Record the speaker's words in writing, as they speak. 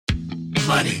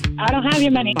money. I don't have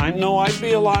your money. I know I'd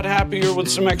be a lot happier with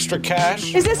some extra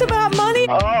cash. Is this about money?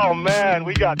 Oh, man,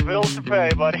 we got bills to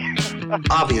pay, buddy.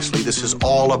 Obviously, this is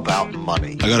all about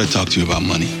money. I gotta talk to you about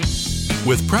money.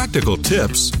 With practical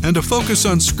tips and a focus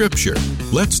on Scripture,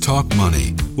 let's talk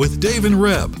money with Dave and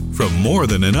Reb from More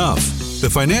Than Enough, the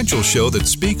financial show that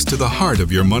speaks to the heart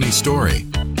of your money story.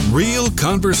 Real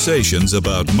conversations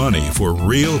about money for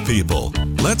real people.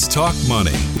 Let's talk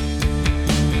money.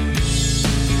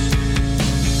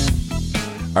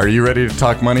 Are you ready to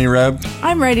talk money, Reb?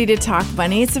 I'm ready to talk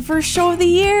money. It's the first show of the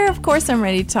year. Of course I'm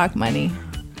ready to talk money.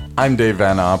 I'm Dave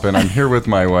Van Oppen. I'm here with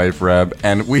my wife, Reb,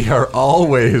 and we are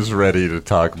always ready to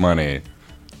talk money.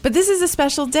 But this is a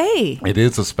special day. It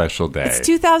is a special day. It's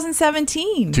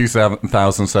 2017.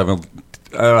 2017.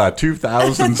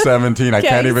 I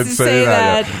can't even say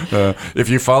that yet. If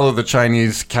you follow the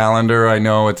Chinese calendar, I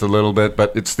know it's a little bit,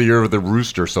 but it's the year of the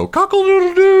rooster, so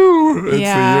cockle-doodle-doo. It's the year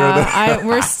that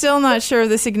we're still not sure of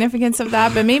the significance of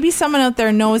that, but maybe someone out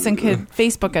there knows and could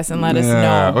Facebook us and let us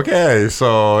know. Okay,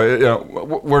 so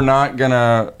we're not going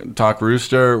to talk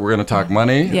rooster. We're going to talk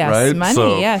money, yes, right?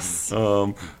 Money, yes.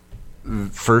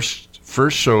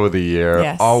 First show of the year,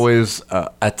 yes. Always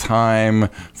a time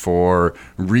for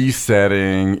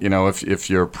resetting. You know, if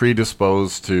you're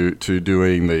predisposed to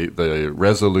doing the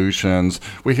resolutions,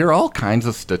 we hear all kinds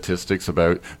of statistics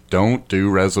about don't do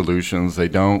resolutions, they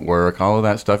don't work, all of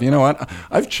that stuff. You know what?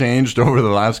 I've changed over the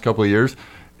last couple of years.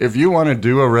 If you want to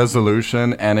do a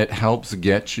resolution and it helps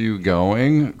get you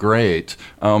going, great.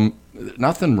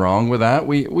 Nothing wrong with that.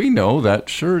 We know that,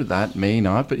 sure, that may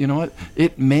not, but you know what?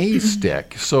 It may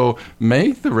stick. So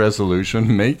make the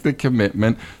resolution, make the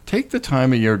commitment, take the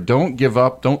time of year. Don't give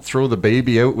up. Don't throw the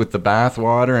baby out with the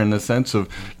bathwater in the sense of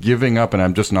giving up and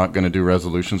I'm just not going to do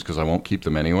resolutions because I won't keep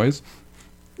them anyways.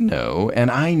 No,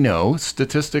 and I know,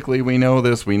 statistically we know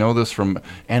this. We know this from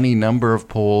any number of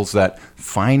polls that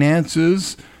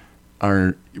finances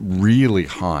are really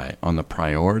high on the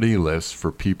priority list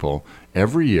for people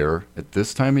every year at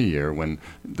this time of year when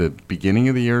the beginning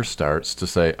of the year starts to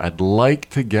say, I'd like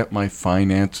to get my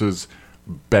finances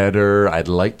better. I'd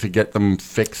like to get them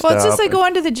fixed up. Well, it's just like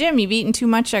going to the gym. You've eaten too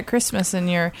much at Christmas and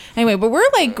anyway, but we're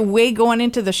like way going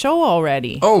into the show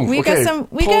already. Oh, okay.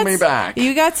 Pull me back.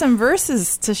 You got some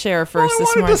verses to share first this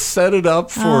morning. I wanted to set it up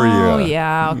for you. Oh,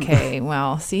 yeah. Okay.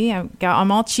 Well, see,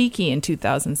 I'm all cheeky in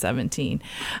 2017.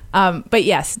 But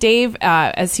yes, Dave,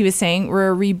 as he was saying,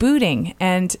 we're rebooting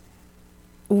and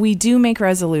we do make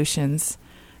resolutions.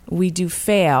 We do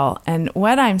fail. And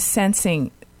what I'm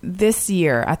sensing this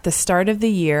year, at the start of the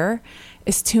year,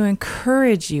 is to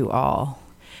encourage you all.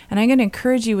 And I'm going to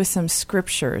encourage you with some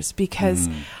scriptures because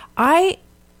I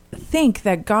think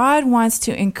that God wants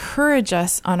to encourage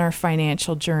us on our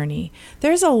financial journey.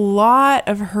 There's a lot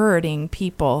of hurting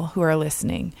people who are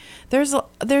listening. There's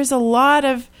a lot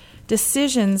of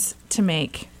decisions to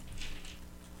make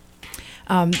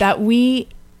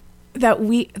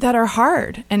that are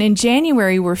hard. And in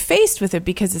January, we're faced with it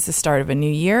because it's the start of a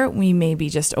new year. We may be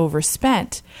just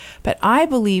overspent. But I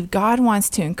believe God wants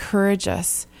to encourage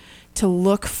us to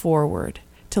look forward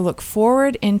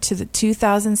into the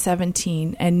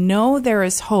 2017 and know there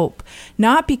is hope.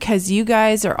 Not because you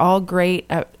guys are all great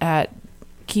at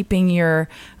keeping your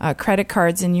credit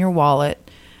cards in your wallet,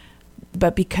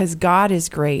 but because God is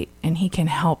great and he can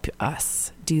help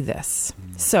us do this.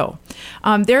 So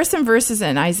there are some verses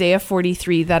in Isaiah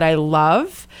 43 that I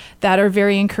love that are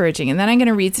very encouraging. And then I'm going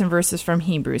to read some verses from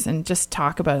Hebrews and just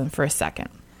talk about them for a second.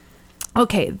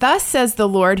 Okay, thus says the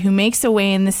Lord, who makes a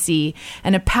way in the sea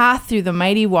and a path through the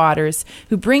mighty waters,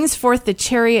 who brings forth the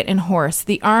chariot and horse,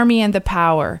 the army and the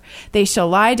power. They shall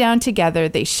lie down together,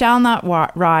 they shall not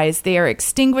rise. They are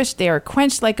extinguished, they are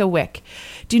quenched like a wick.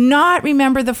 Do not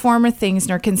remember the former things,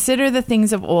 nor consider the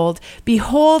things of old.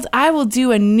 Behold, I will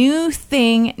do a new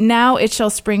thing, now it shall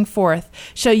spring forth.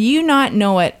 Shall you not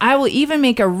know it? I will even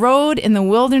make a road in the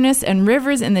wilderness and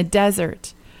rivers in the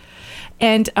desert.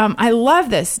 And I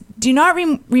love this. Do not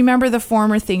remember the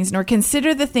former things, nor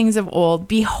consider the things of old.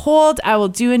 Behold, I will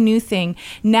do a new thing.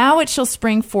 Now it shall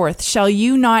spring forth. Shall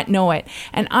you not know it?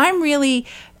 And I'm really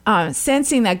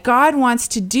sensing that God wants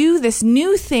to do this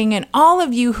new thing in all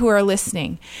of you who are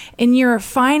listening. In your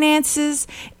finances,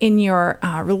 in your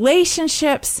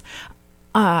relationships.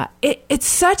 It's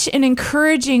such an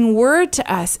encouraging word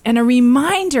to us and a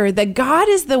reminder that God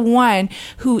is the one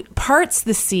who parts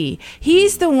the sea.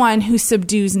 He's the one who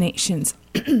subdues nations.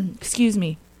 Excuse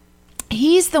me.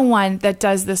 He's the one that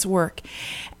does this work.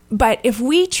 But if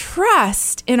we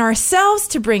trust in ourselves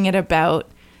to bring it about,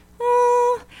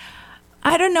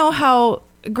 I don't know how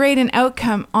great an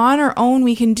outcome on our own.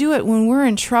 We can do it when we're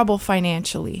in trouble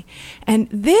financially. And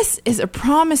this is a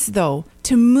promise, though,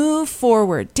 to move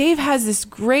forward. Dave has this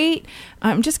great,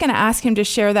 I'm just going to ask him to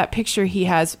share that picture he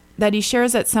has, that he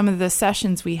shares at some of the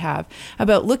sessions we have,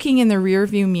 about looking in the rear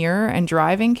view mirror and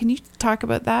driving. Can you talk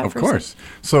about that? Of course.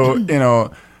 So,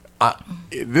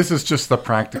 this is just the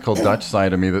practical Dutch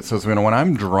side of me that says, when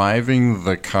I'm driving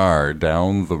the car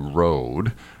down the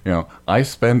road, I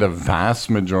spend a vast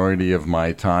majority of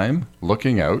my time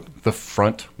looking out the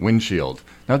front windshield.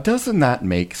 Now, doesn't that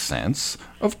make sense?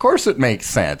 Of course it makes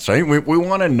sense, right? We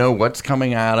want to know what's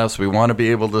coming at us. We want to be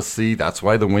able to see. That's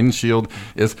why the windshield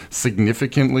is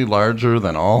significantly larger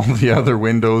than all the other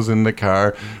windows in the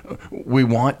car. We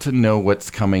want to know what's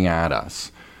coming at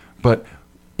us. But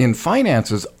in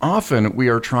finances, often we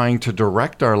are trying to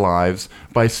direct our lives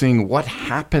by seeing what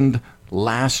happened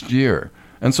last year.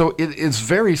 And so it's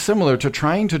very similar to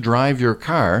trying to drive your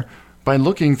car by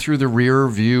looking through the rear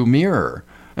view mirror.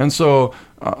 And so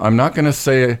I'm not going to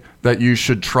say that you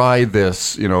should try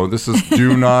this. This is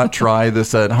do not try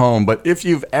this at home. But if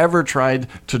you've ever tried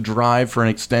to drive for an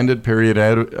extended period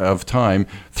of time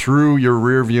through your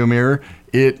rear view mirror,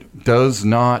 it does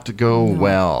not go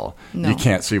well. No. You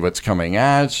can't see what's coming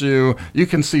at you. You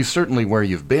can see certainly where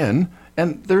you've been.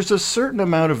 And there's a certain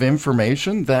amount of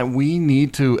information that we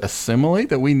need to assimilate,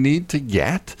 that we need to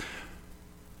get.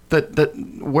 That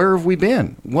where have we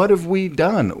been? What have we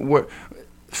done?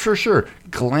 For sure,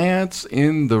 glance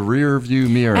in the rear view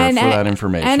mirror for that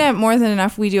information. And at More Than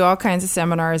Enough, we do all kinds of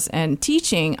seminars and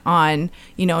teaching on,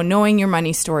 knowing your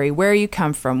money story, where you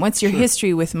come from, what's your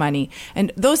history with money.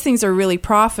 And those things are really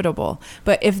profitable.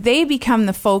 But if they become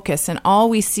the focus and all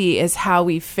we see is how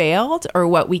we failed or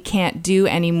what we can't do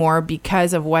anymore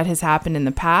because of what has happened in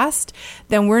the past,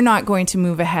 then we're not going to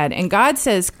move ahead. And God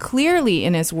says clearly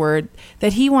in His Word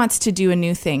that He wants to do a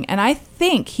new thing. And I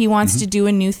think He wants to do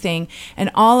a new thing. And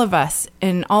all of us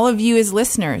and all of you as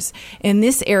listeners in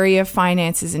this area of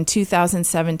finances in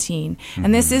 2017.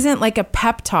 And this isn't like a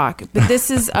pep talk, but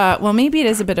this is, maybe it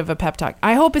is a bit of a pep talk.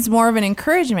 I hope it's more of an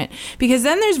encouragement, because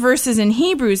then there's verses in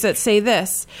Hebrews that say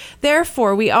this: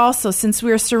 therefore we also, since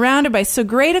we are surrounded by so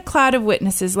great a cloud of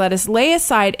witnesses, let us lay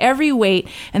aside every weight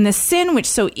and the sin which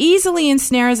so easily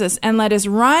ensnares us, and let us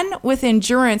run with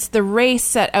endurance the race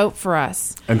set out for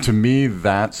us. And to me,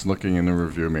 that's looking in the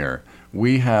rearview mirror.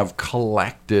 We have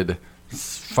collected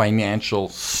financial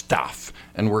stuff,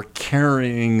 and we're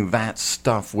carrying that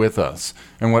stuff with us.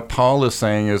 And what Paul is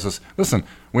saying is listen,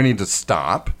 we need to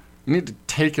stop. We need to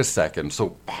take a second.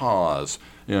 So pause,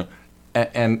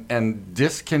 and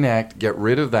disconnect, get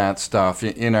rid of that stuff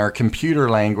in our computer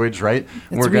language, right?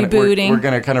 We're rebooting. We're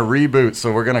going to kind of reboot.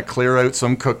 So we're going to clear out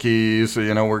some cookies.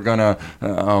 We're going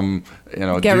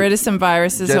to, get rid of some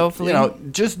viruses, hopefully.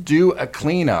 Just do a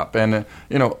cleanup. And,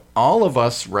 all of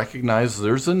us recognize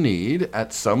there's a need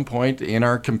at some point in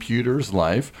our computer's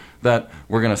life that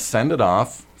we're going to send it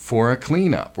off for a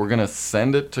cleanup. We're going to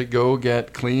send it to go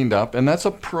get cleaned up. And that's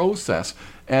a process.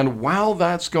 And while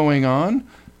that's going on,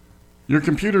 your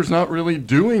computer's not really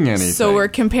doing anything. So we're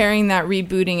comparing that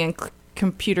rebooting and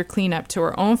computer cleanup to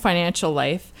our own financial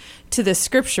life to this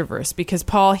scripture verse, because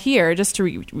Paul here, just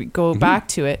to go back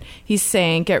to it, he's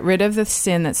saying get rid of the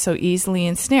sin that so easily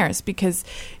ensnares, because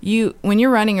when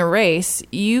you're running a race,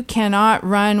 you cannot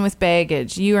run with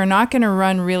baggage. You are not going to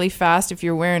run really fast if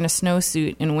you're wearing a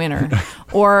snowsuit in winter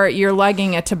or you're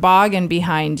lugging a toboggan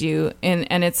behind you and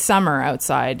it's summer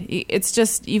outside. It's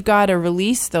just, you've got to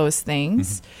release those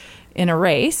things in a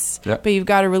race, but you've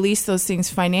got to release those things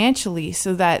financially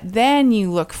so that then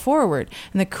you look forward.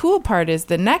 And the cool part is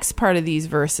the next part of these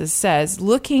verses says,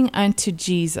 looking unto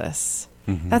Jesus.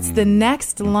 That's the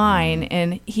next line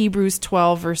in Hebrews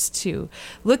 12, verse 2.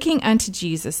 Looking unto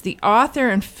Jesus, the author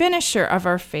and finisher of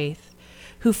our faith,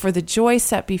 who for the joy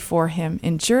set before him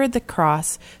endured the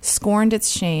cross, scorned its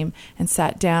shame, and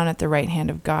sat down at the right hand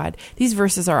of God. These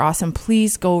verses are awesome.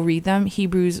 Please go read them.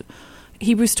 Hebrews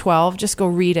 12, just go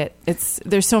read it.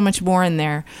 There's so much more in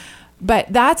there. But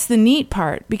that's the neat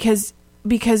part, because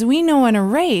we know in a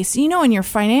race, in your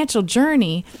financial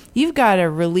journey, you've got to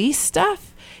release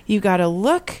stuff. You've got to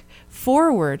look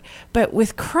forward. But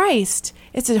with Christ,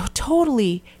 it's a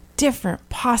totally different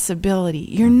possibility.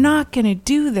 You're not going to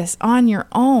do this on your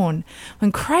own.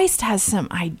 When Christ has some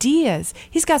ideas,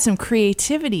 he's got some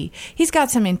creativity. He's got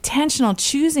some intentional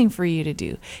choosing for you to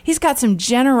do. He's got some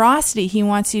generosity he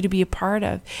wants you to be a part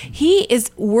of. He is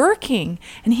working,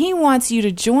 and he wants you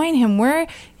to join him where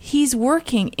he's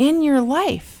working in your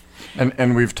life.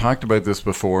 And we've talked about this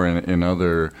before in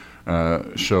other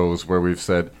shows where we've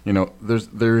said,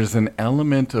 there is an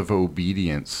element of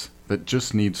obedience that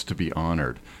just needs to be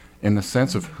honored. in the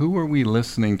sense of who are we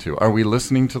listening to? Are we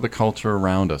listening to the culture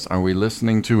around us? Are we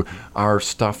listening to our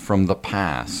stuff from the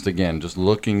past? Again, just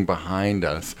looking behind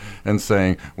us and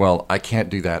saying, well, I can't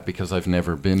do that because I've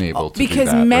never been able to do that.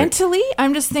 Because mentally, right?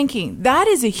 I'm just thinking, that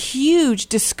is a huge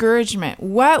discouragement.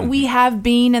 What we have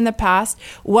been in the past,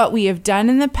 what we have done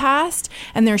in the past,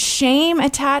 and there's shame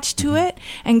attached to it.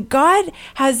 And God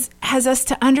has us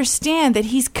to understand that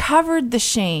He's covered the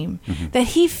shame, that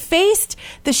He faced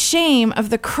the shame of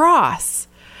the cross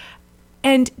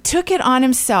and took it on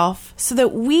Himself so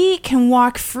that we can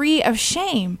walk free of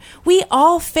shame. We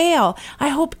all fail. I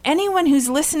hope anyone who's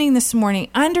listening this morning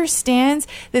understands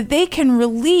that they can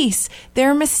release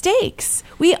their mistakes.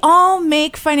 We all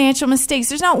make financial mistakes.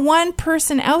 There's not one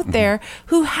person out there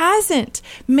who hasn't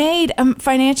made a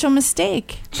financial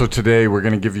mistake. So today we're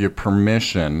going to give you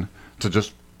permission to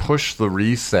just push the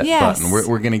reset button.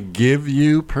 We're going to give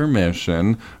you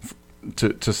permission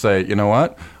to say, you know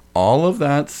what? All of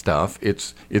that stuff,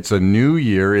 it's a new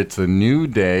year, it's a new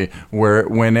day, where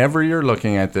whenever you're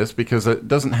looking at this, because it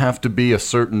doesn't have to be a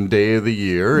certain day of the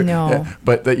year,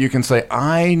 but that you can say,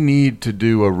 I need to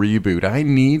do a reboot, I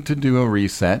need to do a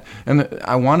reset, and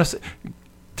I want to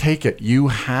take it. You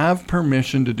have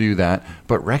permission to do that,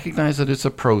 but recognize that it's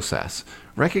a process.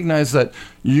 Recognize that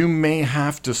you may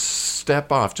have to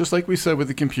step off. Just like we said with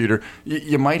the computer,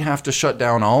 you might have to shut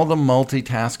down all the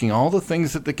multitasking, all the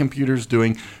things that the computer's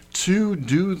doing to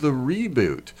do the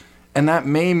reboot. And that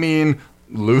may mean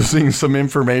losing some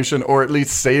information, or at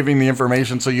least saving the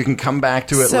information so you can come back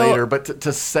to it later. But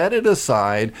to set it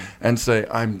aside and say,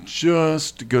 I'm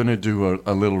just going to do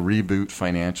a little reboot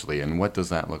financially. And what does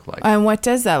that look like? And what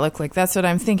does that look like? That's what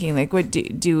I'm thinking. Like, what do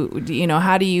you know,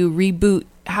 how do you reboot?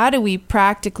 How do we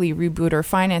practically reboot our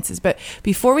finances? But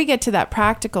before we get to that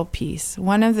practical piece,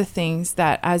 one of the things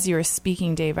that, as you were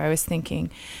speaking, Dave, I was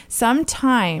thinking,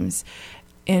 sometimes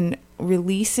in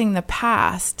releasing the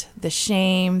past, the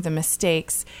shame, the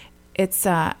mistakes, it's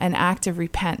an act of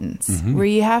repentance where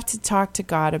you have to talk to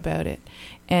God about it.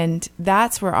 And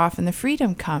that's where often the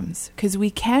freedom comes, because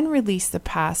we can release the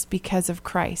past because of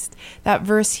Christ. That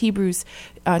verse, Hebrews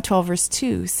 12, verse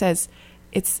 2, says,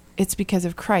 it's because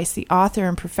of Christ, the author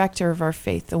and perfecter of our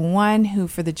faith, the one who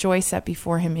for the joy set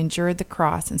before Him endured the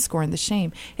cross and scorned the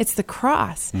shame. It's the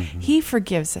cross. He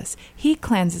forgives us. He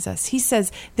cleanses us. He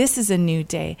says, this is a new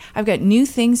day. I've got new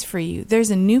things for you.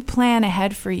 There's a new plan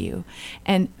ahead for you.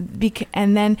 And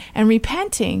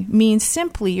repenting means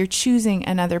simply you're choosing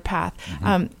another path.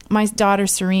 My daughter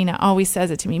Serena always says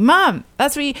it to me, Mom,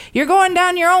 that's what you're going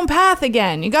down your own path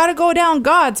again. You got to go down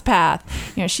God's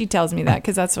path. You know, she tells me that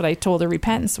because that's what I told her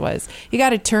repentance was. You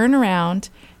got to turn around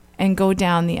and go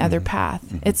down the other path.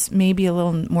 It's maybe a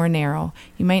little more narrow.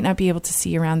 You might not be able to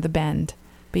see around the bend,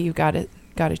 but you've got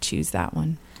to choose that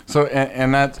one. So,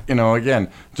 and that's, you know, again,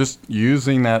 just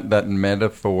using that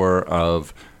metaphor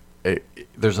of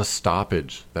there's a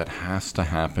stoppage that has to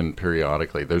happen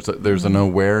periodically. There's an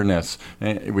awareness.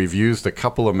 We've used a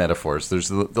couple of metaphors. There's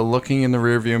the looking in the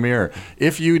rearview mirror.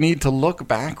 If you need to look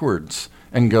backwards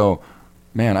and go,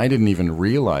 man, I didn't even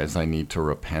realize I need to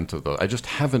repent of those. I just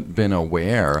haven't been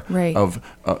aware of,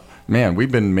 man,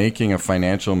 we've been making a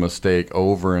financial mistake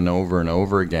over and over and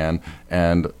over again,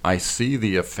 and I see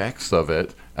the effects of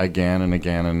it again and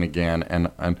again and again,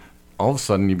 and all of a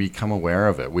sudden you become aware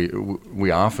of it.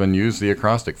 We often use the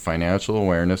acrostic, financial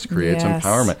awareness creates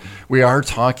empowerment. We are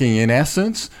talking, in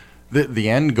essence, the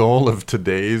end goal of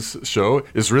today's show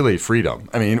is really freedom.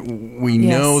 I mean, we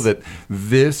know that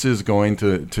this is going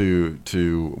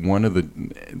to one of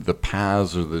the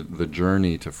paths or the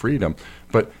journey to freedom,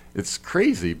 but it's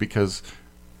crazy because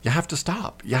you have to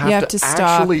stop. You have to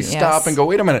actually stop and go,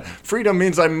 wait a minute, freedom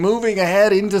means I'm moving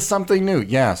ahead into something new.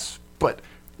 Yes, but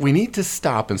we need to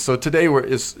stop. And so today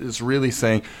is really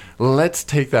saying, let's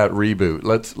take that reboot.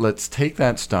 Let's take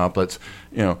that stop. Let's,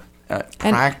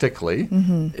 practically,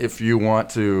 if you want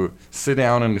to sit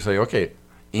down and say, okay,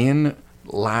 in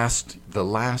the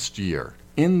last year,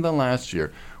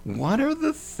 what are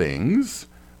the things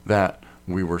that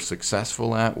we were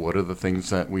successful at? What are the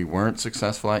things that we weren't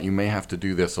successful at? You may have to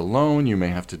do this alone. You may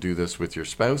have to do this with your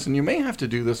spouse, and you may have to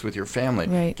do this with your family.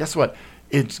 Right. Guess what?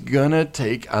 It's going to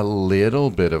take a little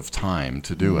bit of time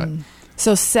to do it.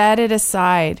 So set it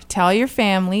aside. Tell your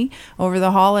family over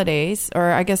the holidays,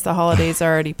 or I guess the holidays are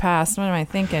already passed. What am I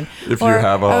thinking? If you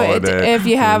have a holiday. If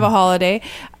you have a holiday.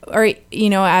 Or,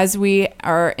 as we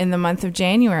are in the month of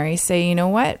January, say, you know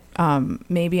what,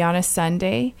 maybe on a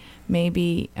Sunday,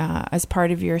 maybe as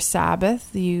part of your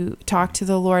Sabbath, you talk to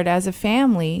the Lord as a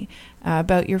family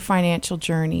about your financial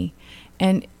journey.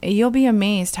 And you'll be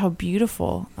amazed how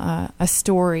beautiful a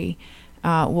story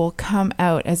will come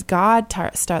out as God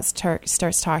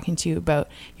starts talking to you about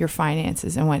your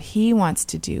finances and what He wants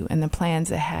to do and the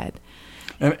plans ahead.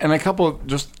 And a couple,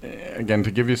 just again,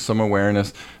 to give you some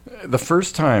awareness, the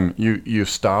first time you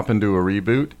stop and do a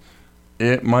reboot,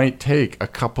 it might take a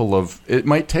couple of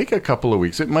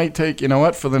weeks. It might take,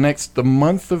 for the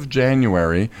month of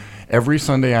January, every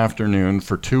Sunday afternoon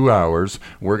for 2 hours,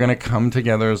 we're going to come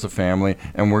together as a family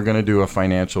and we're going to do a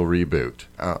financial reboot.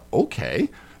 Okay,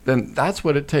 then that's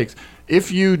what it takes. If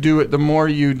you do it, the more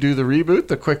you do the reboot,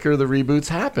 the quicker the reboots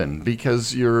happen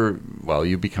because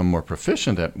you become more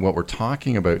proficient at what we're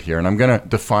talking about here. And I'm going to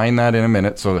define that in a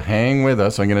minute, so hang with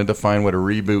us. I'm going to define what a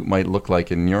reboot might look like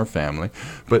in your family.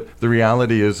 But the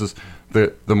reality is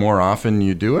the more often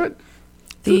you do it,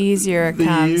 the easier it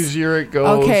comes. The easier it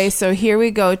goes. Okay, so here we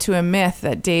go to a myth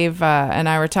that Dave and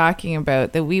I were talking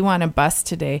about that we want to bust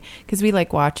today because we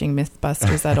like watching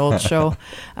Mythbusters, that old show.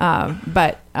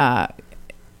 But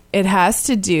it has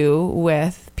to do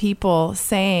with people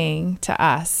saying to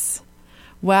us,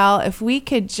 well, if we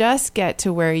could just get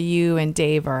to where you and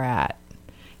Dave are at,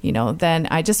 then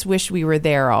I just wish we were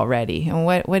there already. And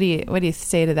what do you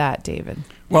say to that, David?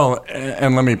 Well,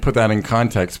 and let me put that in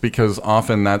context because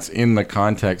often that's in the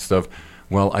context of,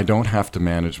 well, I don't have to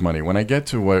manage money. When I get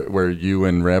to where you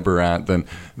and Reb are at,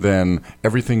 then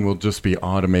everything will just be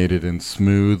automated and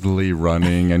smoothly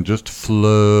running and just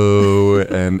flow,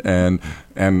 and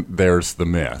there's the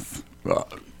myth.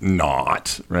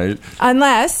 Not, right?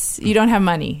 Unless you don't have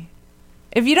money.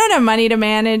 If you don't have money to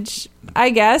manage,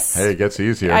 I guess. Hey, it gets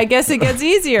easier. I guess it gets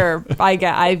easier. I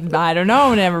don't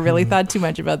know. I never really thought too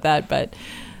much about that, but.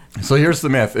 So here's the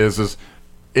myth: is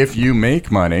if you make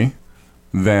money,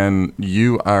 then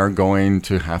you are going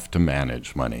to have to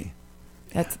manage money.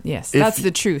 That's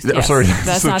the truth. Yes. Sorry,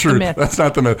 that's not the myth. That's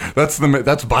not the myth. That's the myth.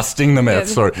 That's busting the myth.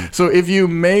 Sorry. So if you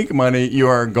make money, you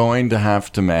are going to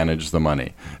have to manage the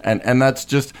money, and that's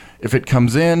just if it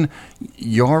comes in,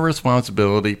 your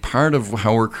responsibility. Part of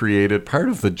how we're created, part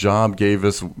of the job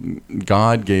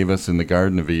God gave us in the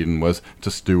Garden of Eden was to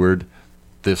steward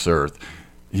this earth.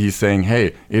 He's saying,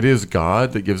 hey, it is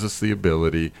God that gives us the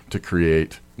ability to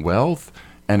create wealth,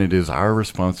 and it is our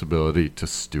responsibility to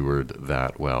steward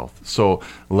that wealth. So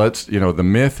the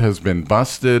myth has been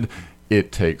busted.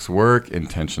 It takes work,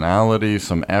 intentionality,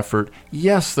 some effort.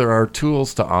 Yes, there are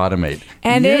tools to automate.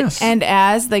 And yes.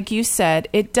 As like you said,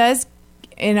 it does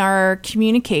in our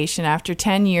communication after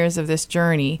 10 years of this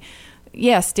journey.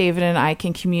 Yes, David and I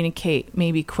can communicate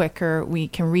maybe quicker. We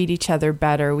can read each other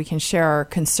better. We can share our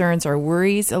concerns, our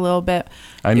worries a little bit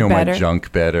I know better. My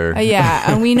junk better.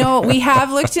 Yeah, and we have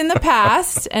looked in the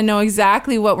past and know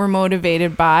exactly what we're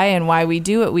motivated by and why we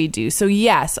do what we do. So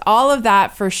yes, all of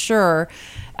that for sure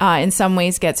in some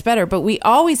ways gets better. But we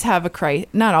always have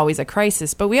not always a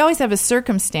crisis, but we always have a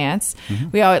circumstance.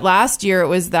 Mm-hmm. Last year it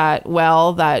was that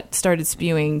well that started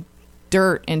spewing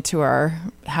dirt into our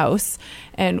house,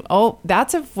 and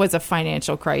that was a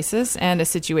financial crisis and a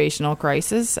situational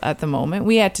crisis at the moment.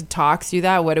 We had to talk through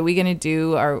that. What are we going to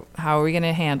do, or how are we going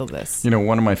to handle this?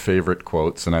 One of my favorite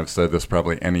quotes, and I've said this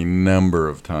probably any number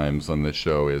of times on this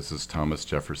show, is Thomas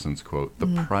Jefferson's quote: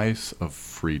 "The price of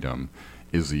freedom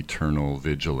is eternal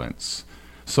vigilance."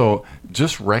 So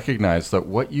just recognize that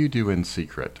what you do in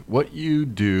secret, what you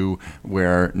do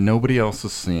where nobody else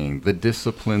is seeing, the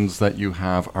disciplines that you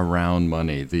have around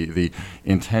money, the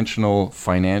intentional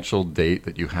financial date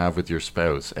that you have with your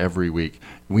spouse every week,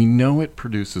 we know it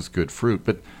produces good fruit,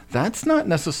 but that's not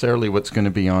necessarily what's going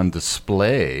to be on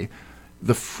display.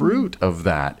 The fruit of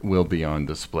that will be on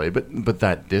display, but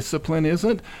that discipline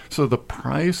isn't. So the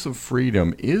price of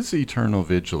freedom is eternal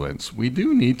vigilance. We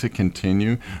do need to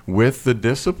continue with the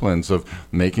disciplines of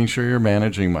making sure you're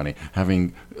managing money,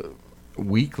 having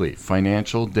weekly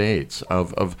financial dates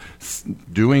of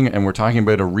doing, and we're talking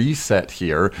about a reset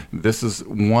here. This is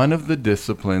one of the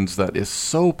disciplines that is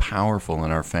so powerful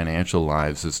in our financial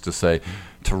lives, is to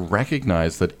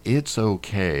recognize that it's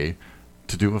okay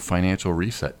to do a financial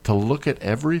reset, to look at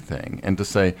everything and to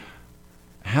say,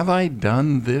 have I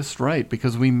done this right?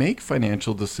 Because we make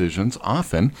financial decisions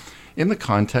often in the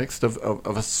context of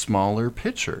a smaller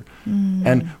picture. Mm-hmm.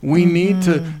 And we need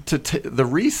the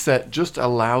reset just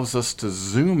allows us to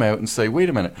zoom out and say, wait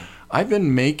a minute, I've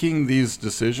been making these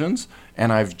decisions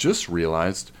and I've just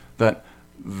realized that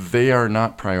they are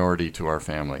not priority to our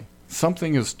family.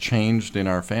 Something has changed in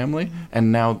our family,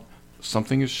 and now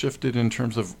something has shifted in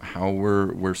terms of how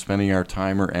we're spending our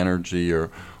time or energy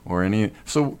or any.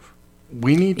 So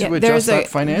we need to adjust that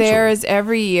financially. There's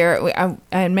every year,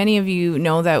 and many of you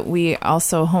know that we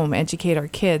also home educate our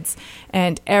kids.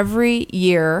 And every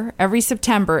year, every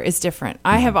September is different.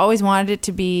 I have always wanted it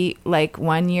to be like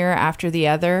one year after the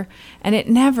other, and it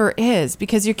never is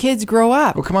because your kids grow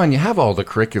up. Well, come on, you have all the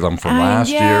curriculum from last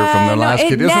year, from the last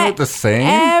kid. Isn't it the same?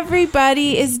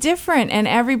 Everybody is different, and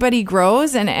everybody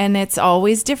grows, and it's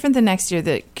always different the next year.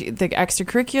 The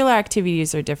extracurricular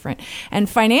activities are different. And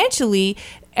financially,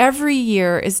 every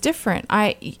year is different.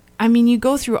 I mean, you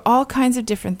go through all kinds of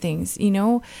different things, you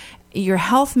know. Your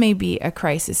health may be a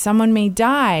crisis. Someone may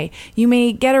die. You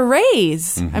may get a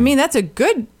raise. I mean, that's a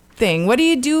good thing. What do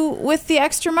you do with the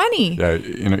extra money? Yeah,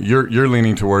 you know, you're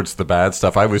leaning towards the bad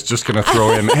stuff. I was just going to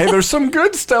throw in, hey, there's some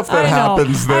good stuff that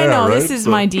happens there. I know, right? this is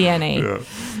my DNA. Yeah.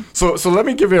 So let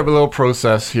me give you a little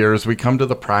process here as we come to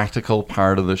the practical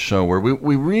part of the show where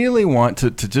we really want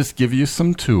to just give you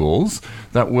some tools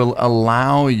that will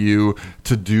allow you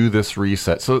to do this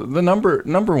reset. So the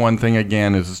number one thing,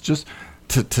 again, is just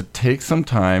to take some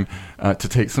time, to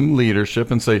take some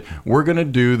leadership and say, we're going to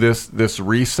do this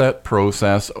reset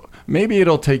process. Maybe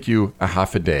it'll take you a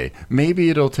half a day. Maybe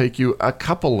it'll take you a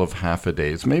couple of half a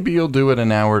days. Maybe you'll do it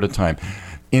an hour at a time.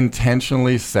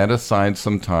 Intentionally set aside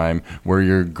some time where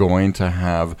you're going to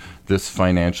have this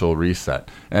financial reset.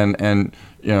 And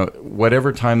you know,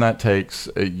 whatever time that takes,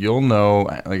 you'll know,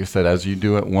 like I said, as you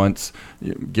do it once,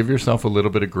 give yourself a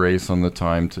little bit of grace on the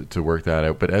time to work that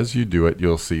out. But as you do it,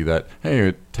 you'll see that, hey,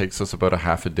 it takes us about a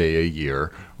half a day a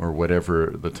year or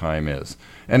whatever the time is.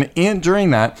 And during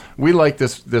that, we like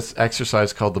this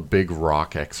exercise called the Big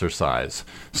Rock exercise.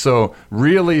 So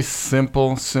really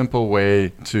simple way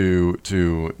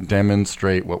to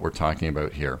demonstrate what we're talking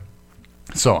about here.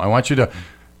 So I want you to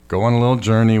go on a little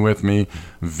journey with me.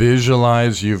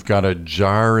 Visualize you've got a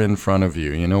jar in front of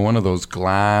you. You know, one of those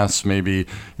glass, maybe,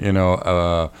 you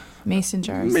know, mason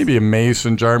jars. Maybe a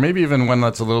mason jar, maybe even one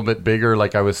that's a little bit bigger,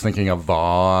 like I was thinking a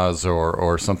vase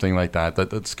or something like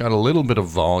that's got a little bit of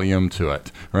volume to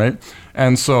it, right?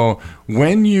 And so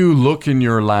when you look in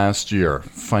your last year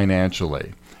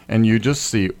financially, and you just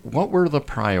see what were the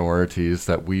priorities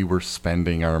that we were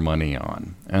spending our money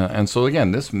on. And so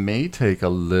again, this may take a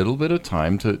little bit of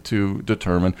time to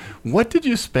determine what did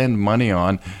you spend money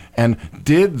on, and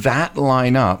did that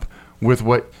line up with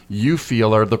what you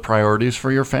feel are the priorities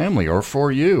for your family or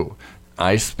for you.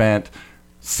 I spent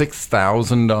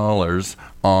 $6,000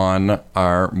 on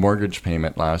our mortgage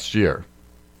payment last year.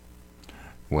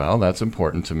 Well, that's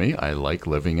important to me. I like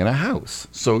living in a house.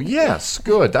 So yes,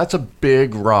 good. That's a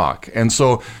big rock. And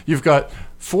so you've got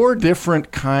 4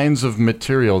 different kinds of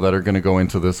material that are going to go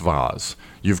into this vase.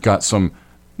 You've got some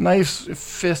nice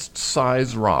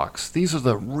fist-sized rocks. These are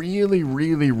the really,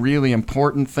 really, really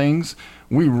important things.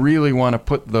 We really want to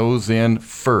put those in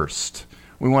first.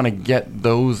 We want to get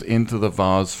those into the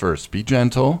vase first. Be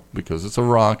gentle because it's a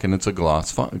rock and it's a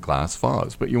glass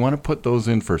vase, but you want to put those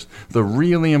in first. The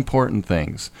really important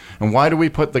things. And why do we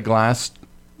put the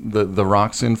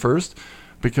rocks in first?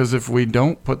 Because if we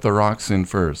don't put the rocks in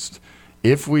first,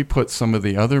 if we put some of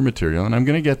the other material, and I'm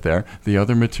going to get there, the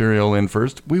other material in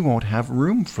first, we won't have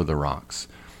room for the rocks.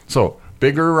 So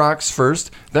bigger rocks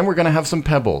first, then we're going to have some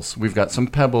pebbles. We've got some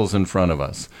pebbles in front of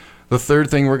us. The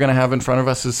third thing we're going to have in front of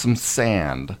us is some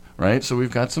sand, right? So we've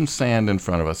got some sand in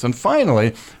front of us. And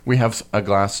finally, we have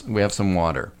some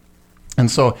water.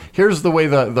 And so here's the way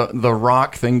the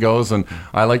rock thing goes, and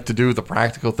I like to do the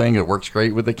practical thing. It works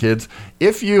great with the kids.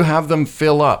 If you have them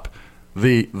fill up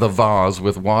the vase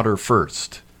with water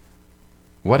first,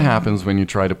 what happens when you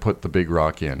try to put the big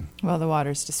rock in? Well, the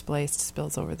water's displaced,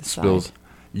 spills over the side.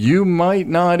 You might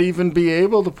not even be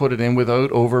able to put it in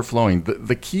without overflowing.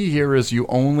 The key here is you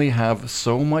only have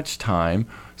so much time,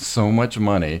 so much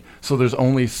money, so there's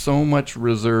only so much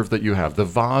reserve that you have. The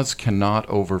vase cannot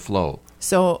overflow.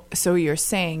 So you're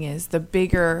saying is the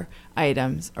bigger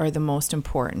items are the most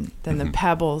important, then the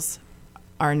pebbles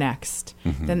are next,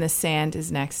 then the sand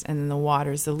is next, and then the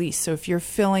water is the least. So if you're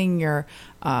filling your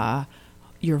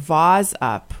vase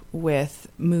up with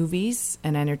movies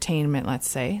and entertainment, let's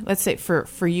say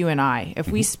for you and I, if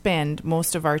we spend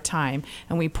most of our time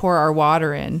and we pour our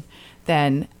water in,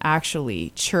 then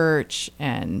actually church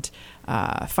and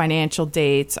financial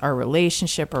dates, our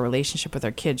relationship with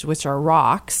our kids, which are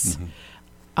rocks,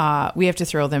 we have to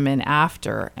throw them in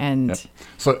after. And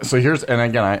so here's, and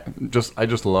again, I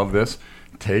just love this.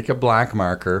 Take a black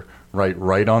marker, write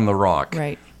right on the rock.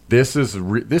 Right. This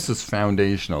is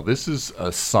foundational. This is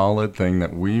a solid thing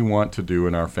that we want to do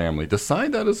in our family.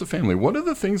 Decide that as a family. What are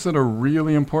the things that are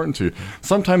really important to you?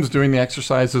 Sometimes doing the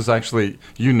exercise is actually,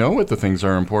 you know what the things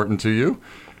are important to you.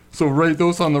 So write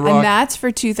those on the rock. And that's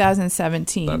for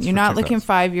 2017. That's You're for not looking 2000.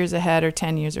 5 years ahead or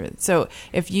 10 years ahead. So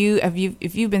if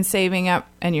you've been saving up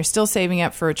and you're still saving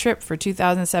up for a trip for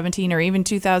 2017 or even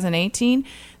 2018,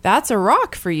 that's a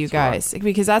rock for you guys,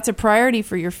 because that's a priority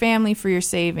for your family, for your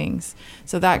savings.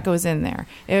 So that goes in there.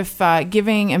 If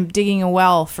giving and digging a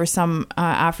well for some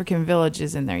African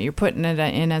villages in there, you're putting it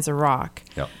in as a rock.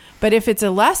 Yep. But if it's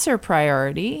a lesser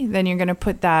priority, then you're going to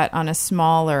put that on a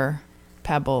smaller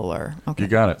pebble or okay. You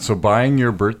got it. So buying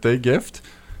your birthday gift,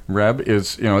 Reb,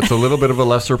 is, it's a little bit of a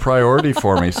lesser priority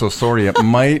for me. So sorry, it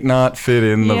might not fit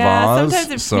in the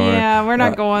vase. Sometimes we're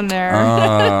not going there.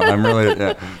 I'm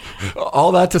really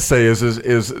all that to say is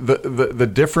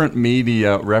the different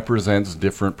media represents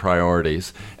different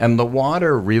priorities, and the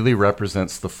water really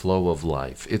represents the flow of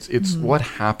life. It's what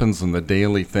happens in the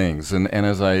daily things, and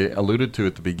as I alluded to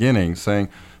at the beginning, saying,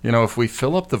 if we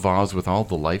fill up the vase with all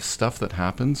the life stuff that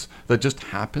just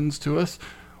happens to us,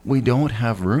 we don't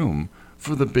have room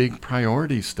for the big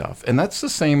priority stuff. And that's the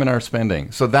same in our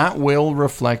spending. So that will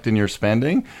reflect in your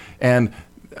spending. And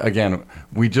again,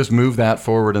 we just move that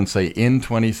forward and say in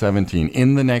 2017,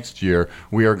 in the next year,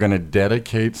 we are going to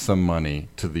dedicate some money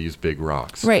to these big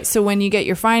rocks. Right. So when you get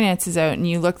your finances out and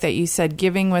you look that you said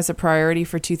giving was a priority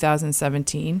for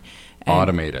 2017.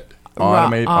 Automate it.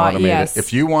 Automate yes. it.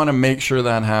 If you want to make sure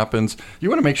that happens, you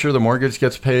want to make sure the mortgage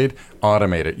gets paid,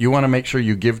 automate it. You want to make sure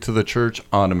you give to the church,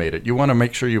 automate it. You want to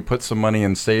make sure you put some money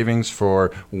in savings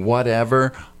for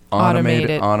whatever, automate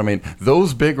it.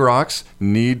 Those big rocks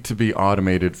need to be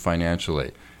automated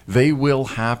financially. They will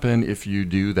happen if you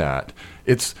do that.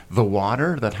 It's the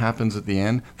water that happens at the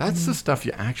end. That's the stuff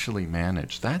you actually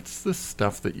manage. That's the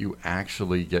stuff that you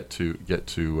actually get to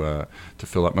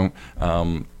fill up.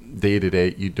 Day to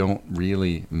day, you don't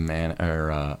really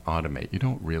automate. You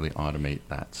don't really automate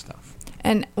that stuff.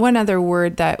 And one other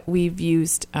word that we've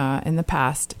used in the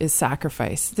past is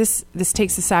sacrifice. This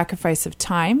takes a sacrifice of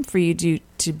time for you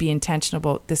to be intentional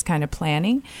about this kind of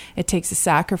planning. It takes a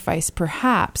sacrifice,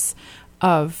 perhaps,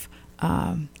 of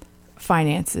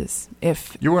finances.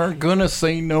 If you are going to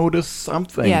say no to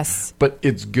something, yes, but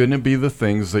it's going to be the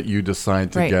things that you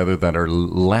decide together that are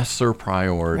lesser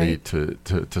priority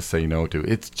to say no to.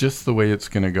 It's just the way it's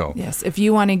going to go. Yes, if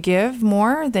you want to give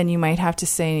more, then you might have to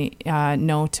say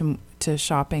no to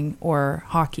shopping or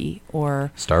hockey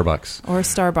or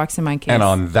Starbucks in my case. And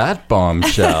on that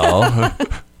bombshell,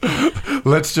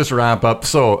 let's just wrap up.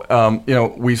 So,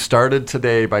 we started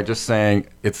today by just saying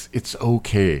it's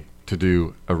okay to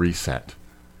do a reset.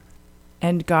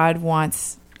 And God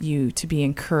wants you to be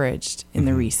encouraged in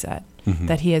the reset,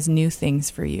 that He has new things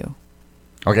for you.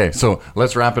 Okay, so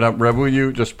let's wrap it up. Reb, will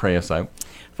you just pray us out?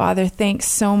 Father, thanks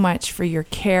so much for your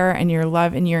care and your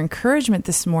love and your encouragement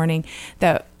this morning,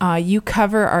 that you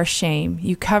cover our shame,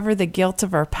 you cover the guilt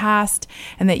of our past,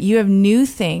 and that you have new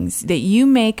things, that you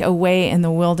make a way in the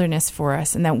wilderness for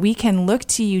us, and that we can look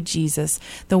to you, Jesus,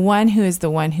 the one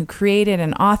who created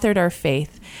and authored our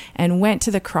faith and went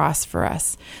to the cross for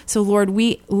us. So, Lord,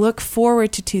 we look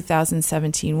forward to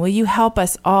 2017. Will you help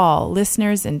us all,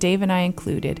 listeners and Dave and I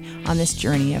included, on this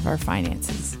journey of our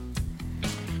finances?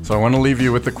 So I want to leave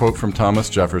you with the quote from Thomas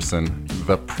Jefferson: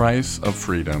 "The price of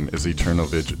freedom is eternal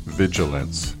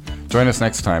vigilance." Join us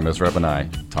next time as Reb and I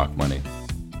talk money.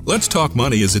 Let's Talk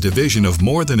Money is a division of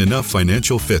More Than Enough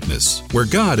Financial Fitness, where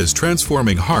God is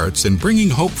transforming hearts and bringing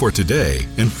hope for today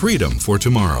and freedom for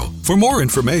tomorrow. For more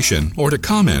information or to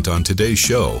comment on today's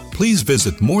show, please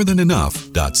visit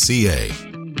morethanenough.ca.